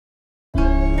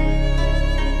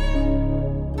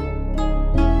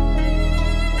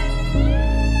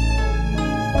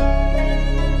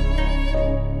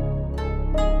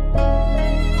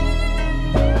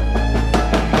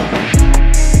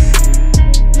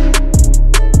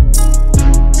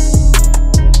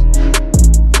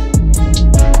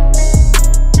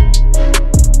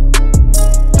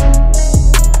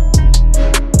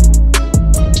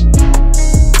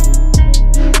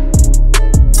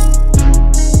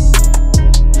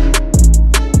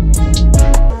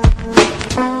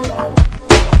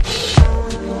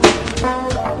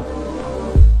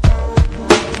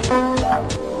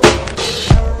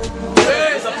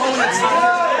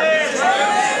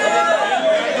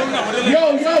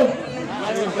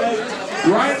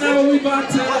Right now we about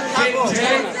to get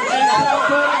Jay and Kapo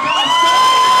the Kapstone.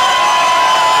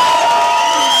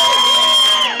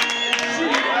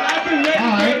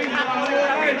 Alright.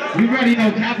 We already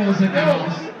know Kapo's in the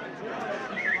house.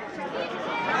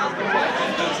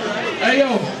 Hey yo,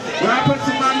 rapper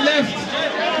to my left.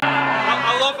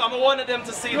 I wanted them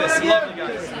to see this. Love you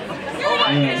guys.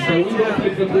 Yeah, so we gonna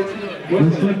pick the board.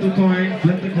 Let's flip the coin,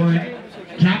 flip the coin.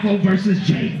 Kapo versus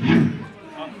Jay.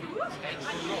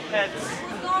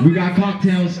 We got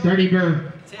cocktails, 30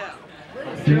 birr.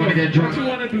 If you want to get drunk. What you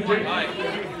want to do, Jay?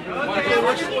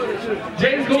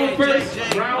 Jay's going first.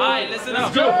 Alright, listen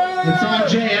up. Let's go. It's on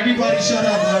Jay. Everybody shut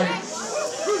up. Alright.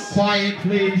 Quiet,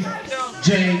 please.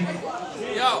 Jay.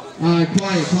 Yo. Alright,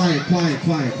 quiet.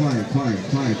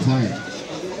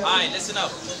 Alright, listen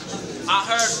up. I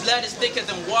heard blood is thicker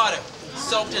than water.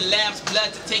 Soaked in lamb's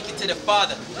blood to take you to the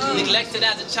Father. Neglected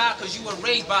as a child because you were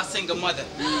raised by a single mother.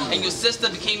 And your sister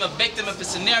became a victim of a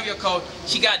scenario called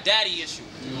she got daddy issue.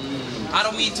 I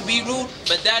don't mean to be rude,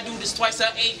 but that dude is twice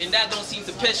her age and that don't seem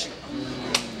to piss you.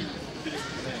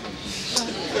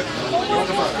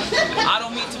 I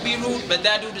don't mean to be rude, but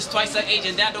that dude is twice her age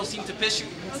and that don't seem to piss you.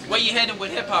 Where you heading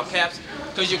with hip-hop, Caps?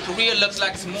 Because your career looks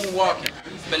like it's moonwalking.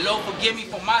 But Lord, forgive me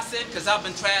for my sin, because I've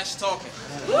been trash talking.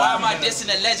 Why am I dissing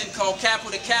a legend called Kapo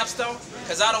the Kapstone?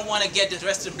 Because I don't want to get the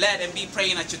rest of blood and be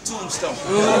praying at your tombstone.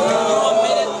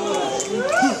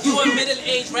 You a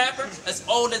middle-aged rapper as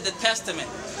old as the Testament.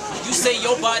 You say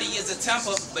your body is a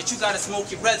temple, but you got a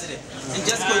smoky resident. And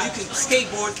just because you can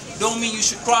skateboard, don't mean you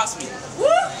should cross me.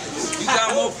 You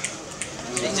got more.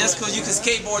 And just because you can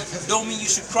skateboard, don't mean you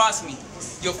should cross me.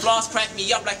 Your flaws crack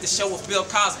me up like the show with Bill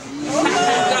Cosby. You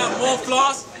got more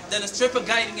flaws than a stripper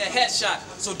guiding a headshot.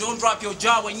 So don't drop your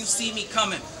jaw when you see me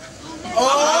coming.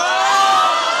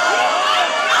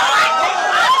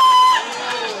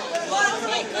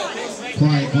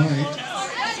 Quiet.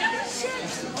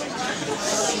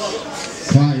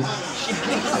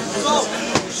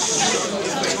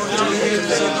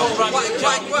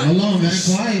 Hold on, man.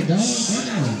 Quiet, dog.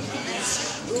 Damn.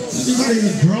 Everybody,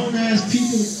 the grown-ass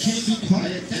people can't be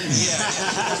quiet down.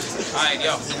 Alright,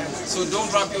 yo. So don't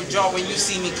drop your jaw when you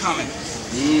see me coming.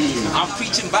 I'm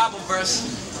preaching Bible verse.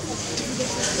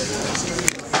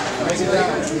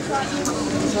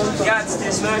 God's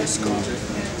this nice. Come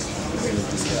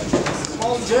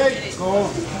on, Jay. Go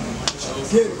on.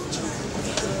 Get it.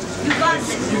 You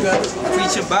got it.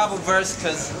 Preaching Bible verse,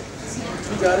 because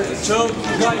you got it. Joe, you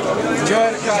got it. Enjoy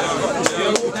the conference.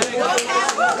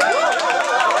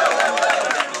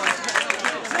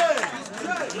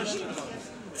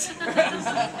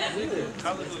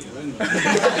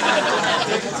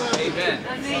 Amen.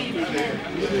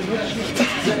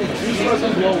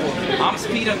 I'm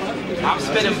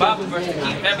spitting Bible verse to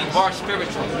keep every bar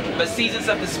spiritual. But Seasons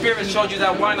of the Spirit showed you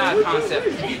that why not concept.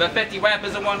 But 50 Rap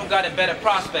is the one who got a better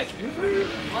prospect.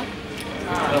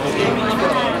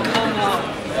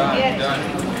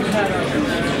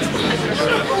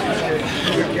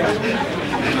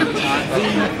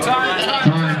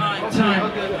 Time.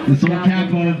 It's on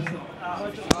Kapo.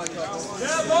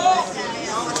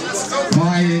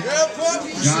 Quiet.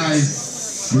 Guys,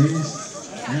 please.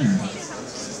 Yeah.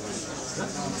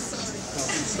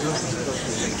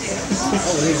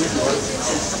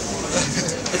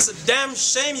 It's a damn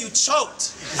shame you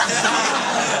choked.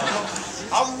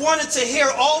 I wanted to hear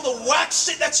all the whack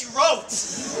shit that you wrote.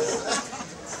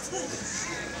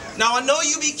 Now I know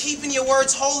you be keeping your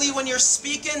words holy when you're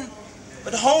speaking,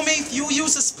 but homie, if you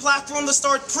use this platform to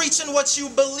start preaching what you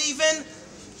believe in,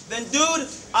 then dude,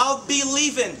 I'll be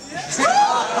leaving.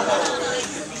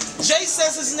 Jay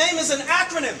says his name is an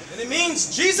acronym, and it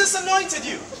means Jesus anointed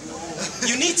you.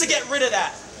 You need to get rid of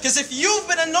that. Because if you've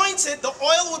been anointed, the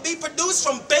oil will be produced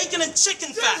from bacon and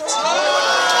chicken fat.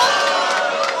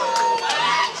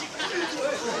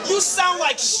 You sound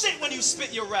like shit when you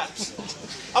spit your raps.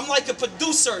 I'm like a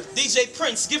producer, DJ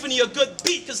Prince, giving you a good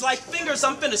beat, because like fingers,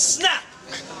 I'm finna snap.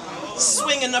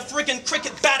 Swinging a friggin'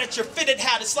 cricket bat at your fitted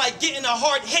hat. It's like getting a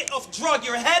hard hit of drug.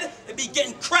 Your head, it be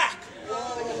getting crack.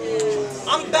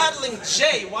 I'm battling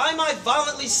Jay. Why am I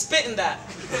violently spitting that?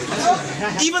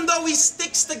 Even though we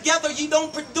sticks together, you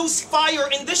don't produce fire,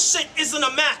 and this shit isn't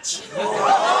a match.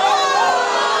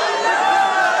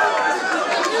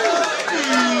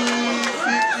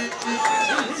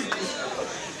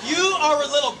 You are a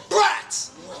little brat.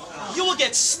 You will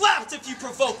get slapped if you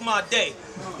provoke my day.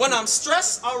 When I'm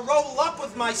stressed, I roll up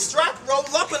with my strap, roll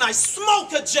up, and I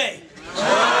smoke a J.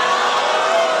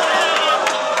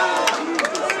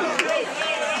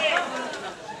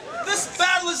 This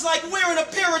battle is like wearing a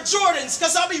pair of Jordans,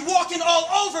 because I'll be walking all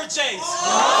over J's.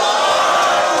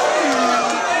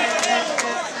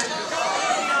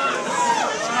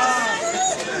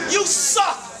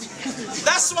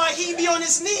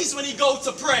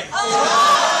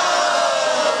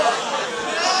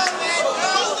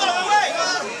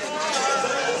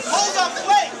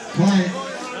 quiet.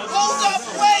 Hold up,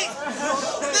 wait!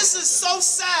 This is so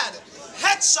sad.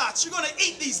 Headshots, you're gonna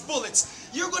eat these bullets.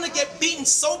 You're gonna get beaten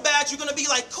so bad, you're gonna be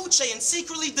like Kuche and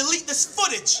secretly delete this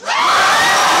footage.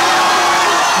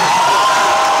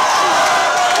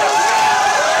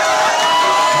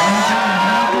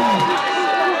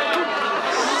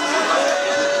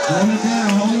 Hold it down,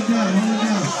 hold it down, hold it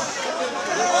down.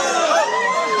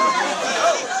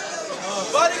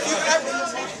 But if you ever...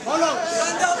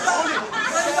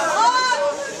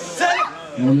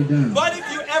 Hold it down. But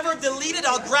if you ever delete it,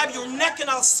 I'll grab your neck and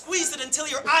I'll squeeze it until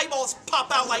your eyeballs pop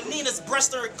out like Nina's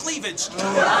breast or her cleavage.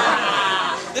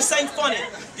 This ain't funny.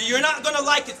 You're not gonna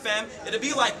like it, fam. It'll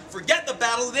be like, forget the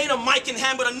battle, it ain't a mic in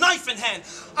hand, but a knife in hand.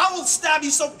 I will stab you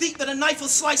so deep that a knife will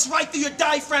slice right through your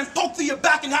diaphragm, poke through your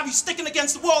back, and have you sticking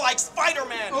against the wall like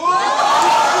Spider-Man.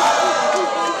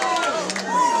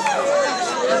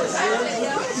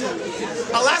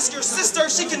 I'll ask your sister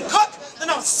if she can cook, then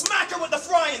I'll smack her with the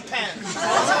frying pan.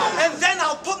 And then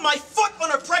I'll put my foot on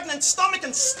her pregnant stomach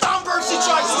and stomp her if she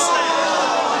tries to stand.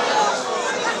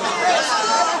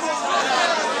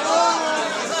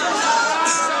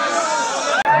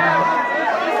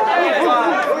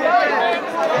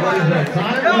 What is that,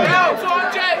 time? It's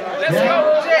on Jay. Let's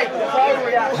go, Jay.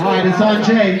 Alright, it's on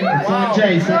Jay. It's on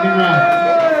Jay, second round.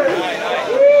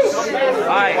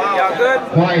 Alright, y'all good?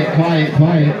 Quiet, quiet,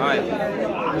 quiet. Alright.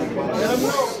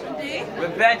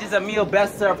 Revenge is a meal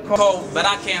best served cold, but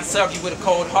I can't serve you with a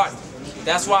cold heart.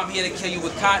 That's why I'm here to kill you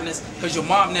with kindness, because your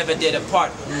mom never did a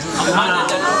part.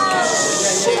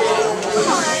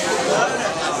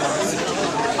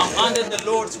 I'm under the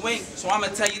Lord's wing, so I'm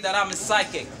going to tell you that I'm a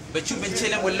psychic. But you've been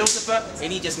chilling with Lucifer,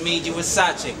 and he just made you a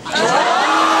side chick.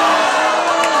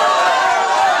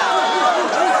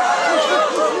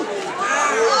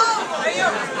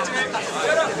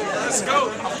 Let's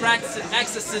go. I'm practicing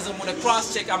exorcism with a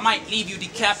cross check. I might leave you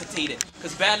decapitated.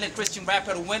 Because battling a Christian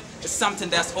rapper to win is something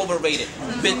that's overrated.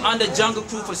 Been under Jungle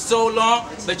Crew for so long,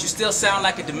 but you still sound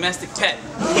like a domestic pet.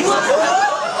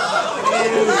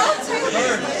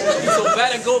 So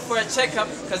better go for a checkup,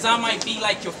 because I might be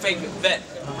like your favorite vet.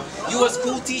 You a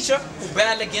school teacher who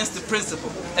battle against the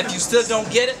principal. If you still don't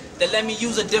get it, then let me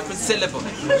use a different syllable.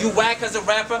 You whack as a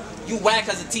rapper, you whack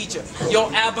as a teacher.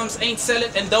 Your albums ain't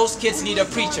selling, and those kids need a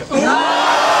preacher.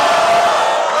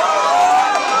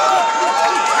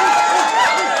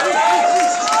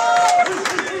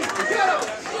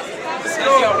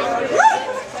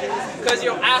 Because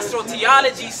your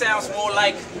astrotheology sounds more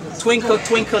like twinkle,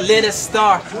 twinkle, little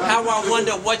star. How I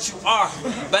wonder what you are.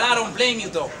 But I don't blame you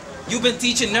though. You've been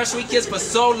teaching nursery kids for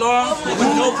so long with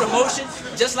no promotion,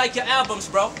 just like your albums,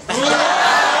 bro.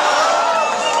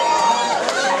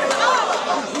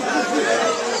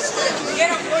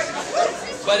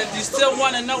 But if you still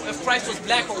want to know if Christ was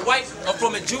black or white or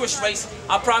from a Jewish race,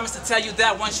 I promise to tell you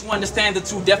that once you understand the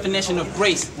true definition of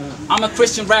grace. I'm a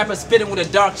Christian rapper spitting with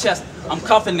a dark chest. I'm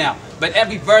cuffing now, but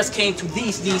every verse came to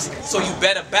these knees, so you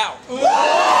better bow.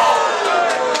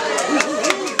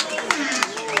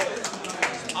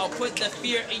 I'll put the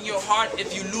fear in your heart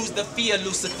if you lose the fear,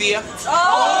 Lucifer.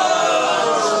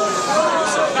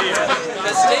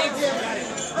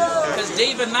 Because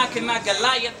David knocking out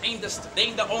Goliath ain't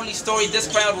the only story this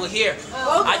crowd will hear.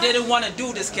 I didn't want to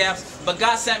do this, Caps, but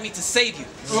God sent me to save you.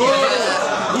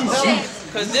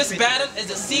 Because this battle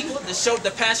is a sequel that showed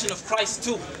the passion of Christ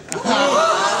too.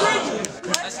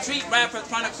 A street rapper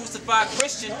trying to crucify a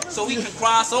Christian so he can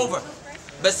cross over.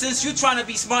 But since you're trying to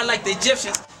be smart like the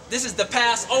Egyptians, this is the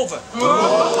Passover.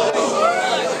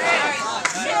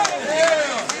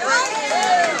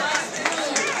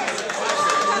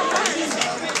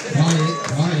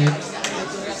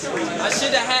 I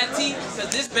should have had tea because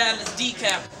this battle is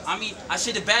decaf. I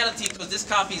should have battled tea because this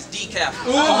coffee is decaf. I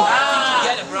think you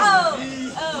get it,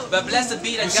 bro. But blessed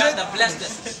be the God that blessed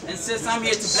us. And since I'm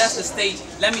here to bless the stage,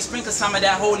 let me sprinkle some of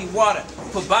that holy water.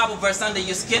 Put Bible verse under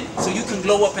your skin so you can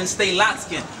glow up and stay light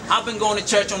skinned. I've been going to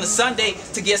church on a Sunday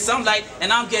to get sunlight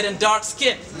and I'm getting dark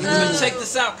skin. But check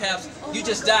this out, Caps. You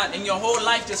just died and your whole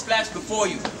life just flashed before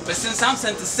you. But since I'm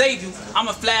sent to save you,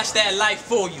 I'ma flash that light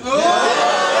for you.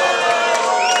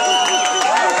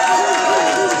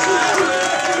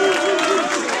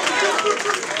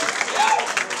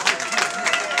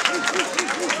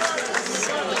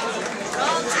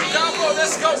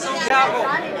 Let's go, Capo.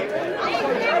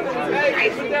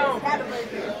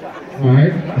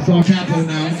 Alright, it's on Capo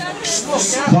now.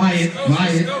 Quiet,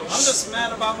 quiet. I'm just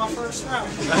mad about my first round.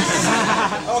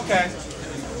 Okay.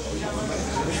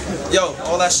 Yo,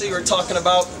 all that shit you were talking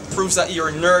about proves that you're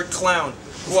a nerd clown.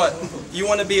 What? You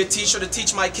want to be a teacher to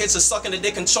teach my kids to suck in the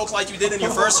dick and choke like you did in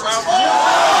your first round?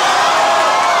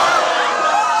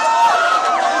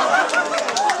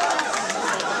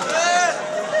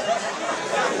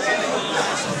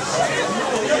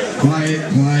 Quiet,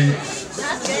 quiet.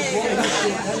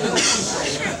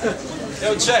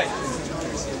 Yo, Jay.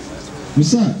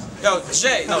 What's up? Yo,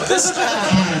 Jay. No, this. My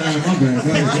bad.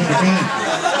 Go ahead.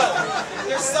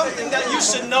 There's something that you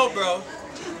should know, bro.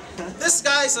 This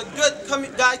guy's a good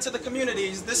guy to the community.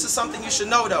 This is something you should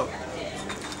know, though.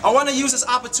 I want to use this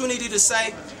opportunity to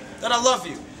say that I love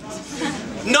you.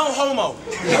 No homo.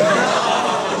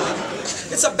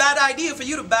 It's a bad idea for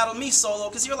you to battle me solo,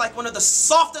 because you're like one of the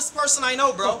softest person I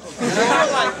know, bro. You're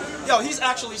like, yo, he's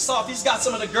actually soft. He's got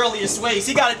some of the girliest ways.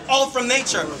 He got it all from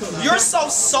nature. You're so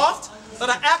soft that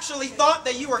I actually thought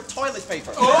that you were toilet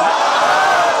paper.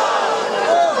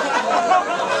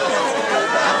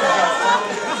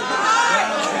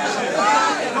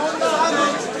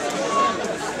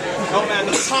 Oh man,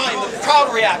 the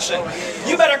crowd reaction.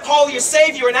 You better call your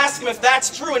savior and ask him if that's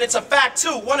true, and it's a fact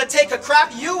too. Want to take a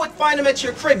crap? You would find him at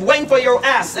your crib, waiting for your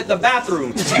ass at the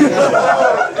bathroom.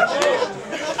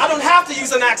 I don't have to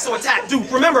use an axe to attack Duke.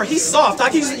 Remember, he's soft. I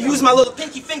can use my little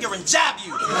pinky finger and jab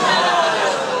you.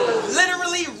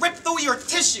 Literally rip through your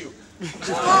tissue.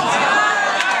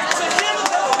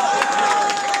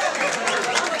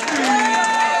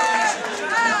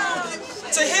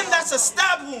 To him, that's a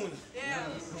stab wound.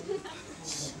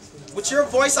 With your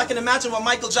voice, I can imagine what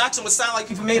Michael Jackson would sound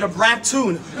like if he made a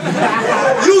rap-tune.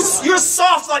 You're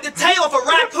soft like the tail of a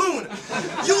raccoon.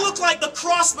 You look like the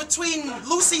cross between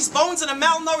Lucy's bones and a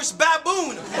malnourished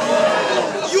baboon.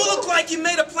 You look like you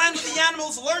made a plan with the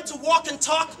animals, learn to walk and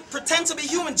talk, pretend to be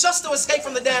human just to escape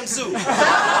from the damn zoo.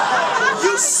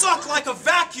 You suck like a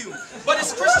vacuum, but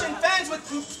his Christian fans would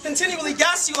continually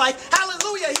gas you like,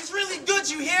 hallelujah, he's really good,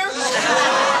 you hear?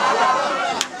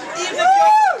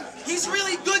 He's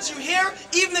really good, you hear?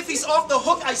 Even if he's off the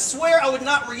hook, I swear I would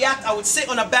not react. I would sit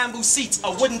on a bamboo seat,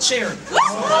 a wooden chair.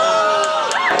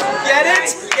 Get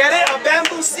it? Get it? A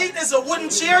bamboo seat is a wooden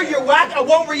chair. You're whack. I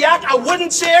won't react. A wooden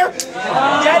chair.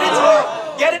 Get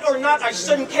it or not? I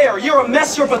shouldn't care. You're a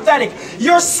mess. You're pathetic.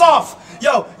 You're soft.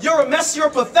 Yo, you're a mess. You're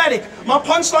pathetic. My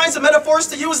punchlines and metaphors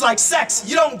to you is like sex.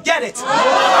 You don't get it. You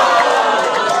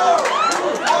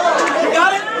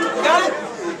got it? You got it?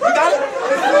 You got it?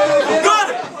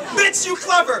 Good. Bitch, you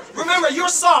clever. Remember, you're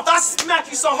soft. I smack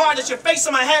you so hard that your face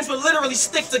and my hands would literally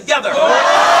stick together.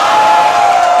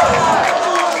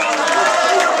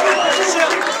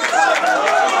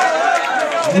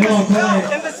 In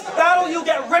this battle, you'll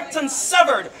get ripped and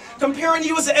severed. Comparing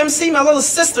you as an MC, my little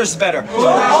sister's better.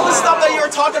 All the stuff that you were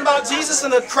talking about, Jesus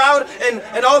and the crowd,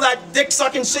 and all that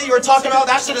dick-sucking shit you were talking about,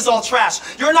 that shit is all trash.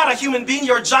 You're not a human being,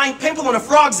 you're a giant pimple on a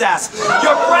frog's ass.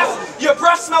 Your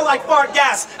breath smell like fart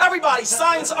gas. Everybody,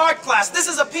 science art class. This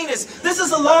is a penis. This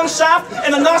is a long shaft,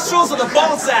 and the nostrils are the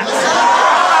ball sacks.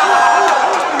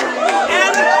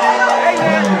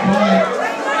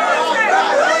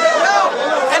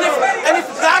 And if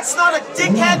that's not a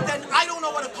dickhead, then I don't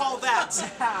know what to call that.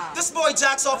 This boy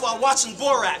jacks off while watching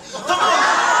Borat. Come on.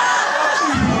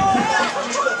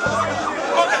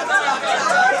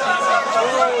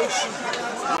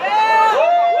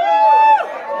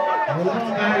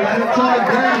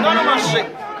 None of my shit.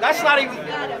 That's not even.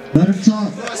 Let him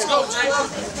talk. Let's go, Jay.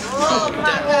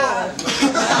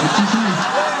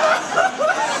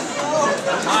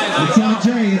 It's on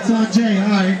Jay. It's on Jay. All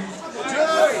right.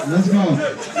 Let's go.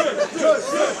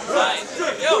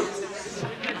 Yo,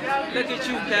 look at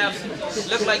you, Caps.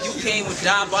 Look like you came with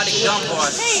diabolic dumb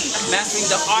bars. Mastering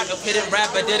the art of hidden rap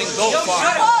but didn't go far.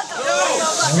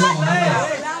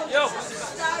 Yo.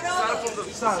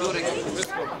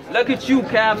 Look at you,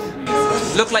 Caps.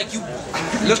 Look like you.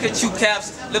 Look at you,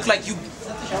 Caps. Look like you.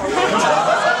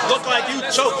 Look like you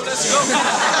choked. Let's go.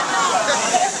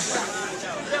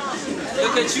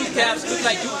 Look at you, Caps. Look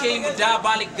like you came with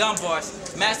diabolic gun bars.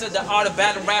 Mastered the art of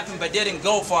battle rapping but didn't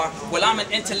go far. Well, I'm an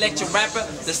intellectual rapper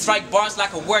that strike bars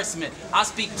like a wordsmith. I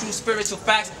speak true spiritual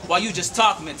facts while you just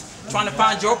talk mint. Trying to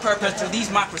find your purpose through these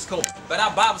microscopes. But I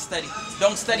Bible study.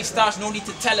 Don't study stars, no need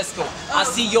to telescope. I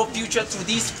see your future through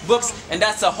these books, and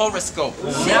that's a horoscope.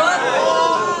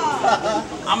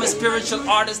 I'm a spiritual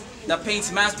artist that paints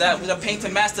a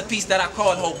masterpiece that I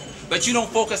call hope. But you don't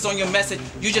focus on your message.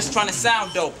 You're just trying to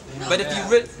sound dope. But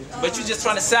you're just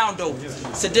trying to sound dope.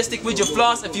 Sadistic with your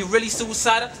flaws. If you're really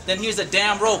suicidal, then here's a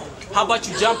damn rope. How about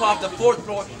you jump off the 4th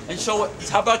floor and show it?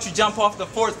 How about you jump off the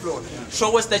 4th floor?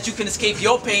 Show us that you can escape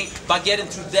your pain by getting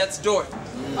through death's door.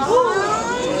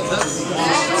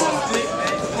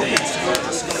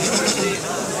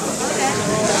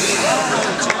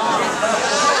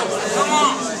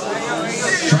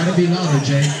 Try to be louder,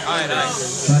 Jay. All right.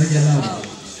 Try to get louder.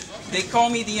 They call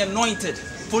me the Anointed,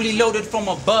 fully loaded from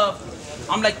above.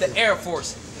 I'm like the Air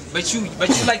Force. But you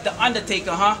like the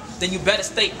Undertaker, huh? Then you better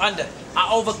stay under. I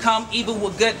overcome evil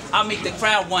with good. I make the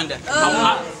crowd wonder.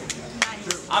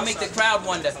 I make the crowd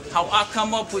wonder how I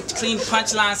come up with clean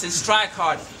punchlines and strike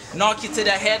hard. Knock you to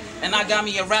the head, and I got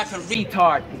me a rapping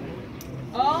retard.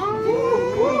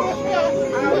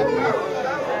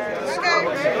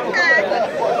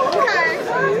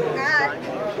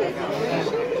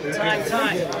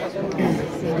 Time.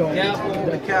 Kapo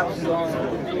the Kapstone.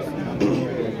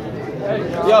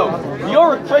 Yo,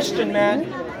 you're a Christian,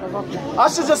 man. I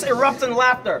should just erupt in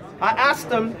laughter. I asked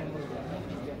him,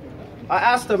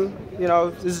 you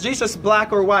know, is Jesus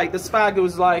black or white? This faggot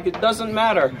was like, it doesn't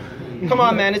matter. Come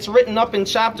on, man, it's written up in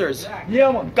chapters.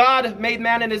 Yeah, man. God made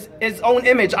man in his own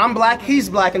image. I'm black, he's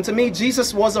black, and to me,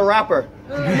 Jesus was a rapper.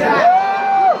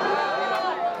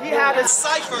 He had his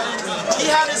cipher. He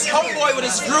had his homeboy with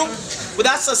his group. Well,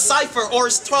 that's a cipher, or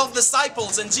his 12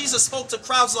 disciples, and Jesus spoke to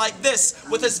crowds like this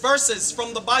with his verses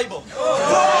from the Bible.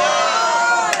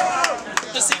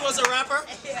 Because he was a rapper.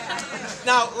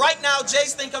 Now, right now,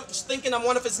 Jay's thinking I'm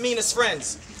one of his meanest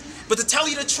friends. But to tell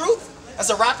you the truth, as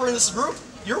a rapper in this group,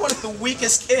 you're one of the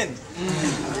weakest kin.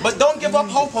 But don't give up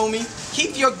hope, homie.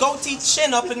 Keep your goatee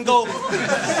chin up and go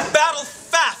battle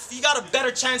Faf. You got a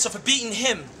better chance of beating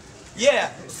him. Yeah,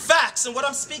 facts, and what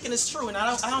I'm speaking is true, and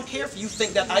I don't care if you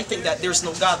think that I think that there's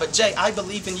no God, but Jay, I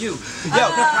believe in you. Yo,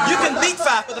 you can beat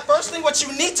Faf, but the first thing what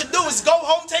you need to do is go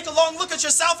home, take a long look at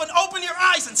yourself, and open your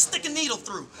eyes and stick a needle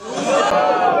through.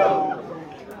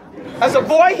 As a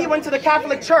boy, he went to the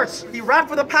Catholic Church. He rapped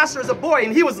for the pastor as a boy,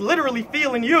 and he was literally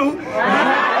feeling you.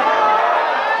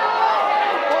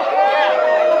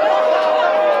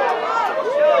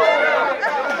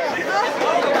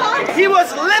 He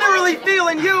was literally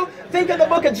feeling you. Think of the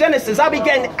book of Genesis. I'll be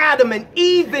getting Adam and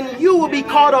Eve, and you will be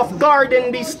caught off guard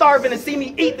and be starving to see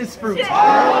me eat this fruit. Get it?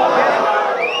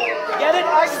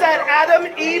 I said Adam,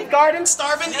 Eve, garden,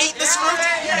 starving, eat this fruit.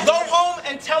 Go home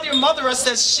and tell your mother I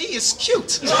says she is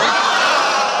cute.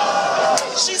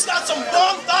 She's got some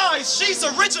bomb thighs. She's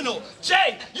original.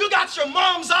 Jay, you got your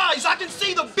mom's eyes. I can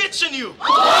see the bitch in you.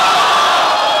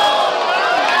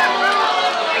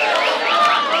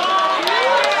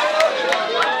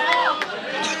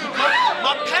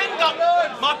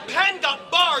 My pen got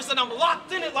bars and I'm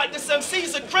locked in it like this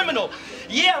MC's a criminal.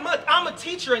 Yeah, I'm a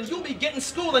teacher and you'll be getting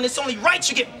school and it's only right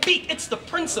you get beat. It's the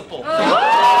principle.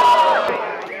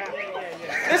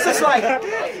 This is like,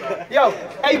 yo,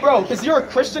 hey bro, because you're a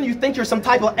Christian, you think you're some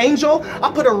type of angel?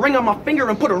 I'll put a ring on my finger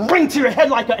and put a ring to your head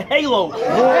like a halo.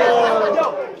 Hey,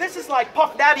 yo, this is like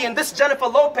Puff Daddy and this Jennifer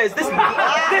Lopez. This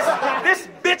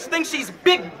bitch thinks she's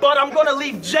big, but I'm gonna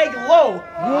leave Jay low.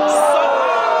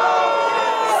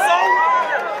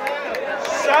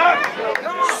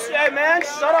 Hey man,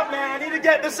 shut up man, I need to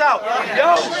get this out.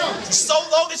 Yo, so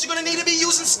low that you're gonna need to be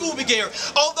using scuba gear.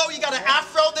 Although you got an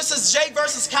afro, this is Jay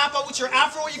versus Kapo. With your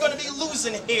afro, you're gonna be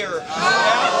losing here.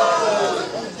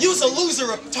 Yeah? Use a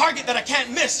loser, a target that I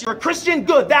can't miss. You're a Christian,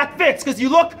 good, that fits, because you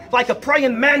look like a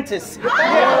praying mantis.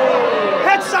 Yeah.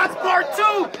 Headshots part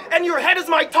 2, and your head is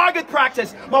my target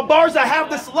practice. My bars, I have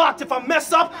this locked. If I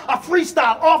mess up, I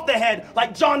freestyle off the head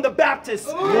like John the Baptist.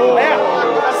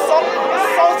 Yeah.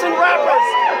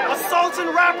 Assaulting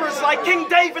rappers like King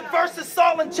David versus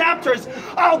Saul in chapters.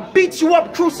 I'll beat you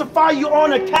up, crucify you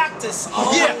on a cactus.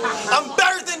 Yeah, I'm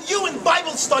better than you in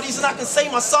Bible studies and I can say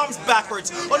my Psalms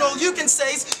backwards. And all you can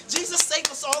say is, Jesus saved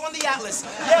us all on the Atlas.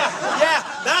 Yeah,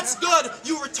 that's good,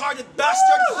 you retarded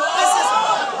bastard.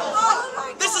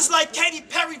 This is like Katy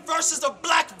Perry versus the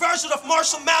black version of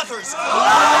Marshall Mathers.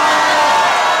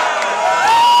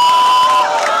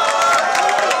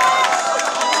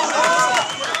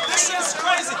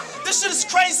 This shit is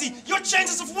crazy. Your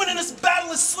chances of winning this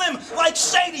battle is slim, like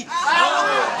Shady.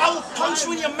 I will punch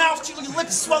you in your mouth till your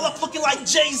lips swell up looking like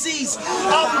Jay-Z's.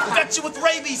 I'll infect you with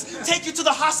rabies, take you to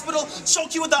the hospital,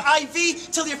 choke you with the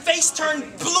IV till your face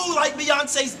turn blue like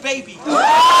Beyonce's baby.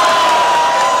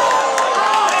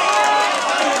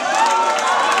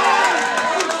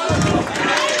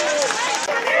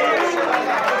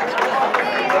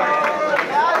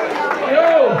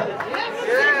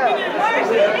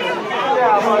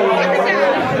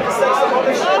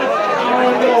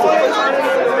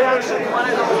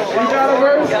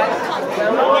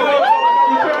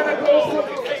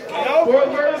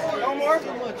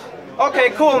 Okay,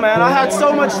 cool, man. I had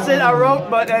so much shit I wrote,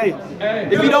 but hey,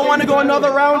 if you don't want to go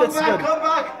another round, it's good.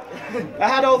 I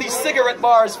had all these cigarette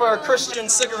bars for a Christian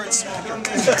cigarette smoker.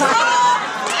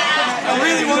 I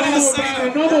really wanted to sing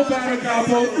it.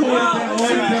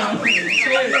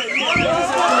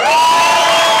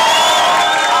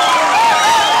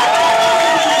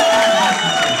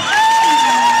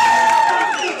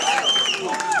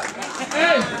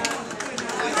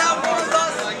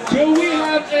 Till we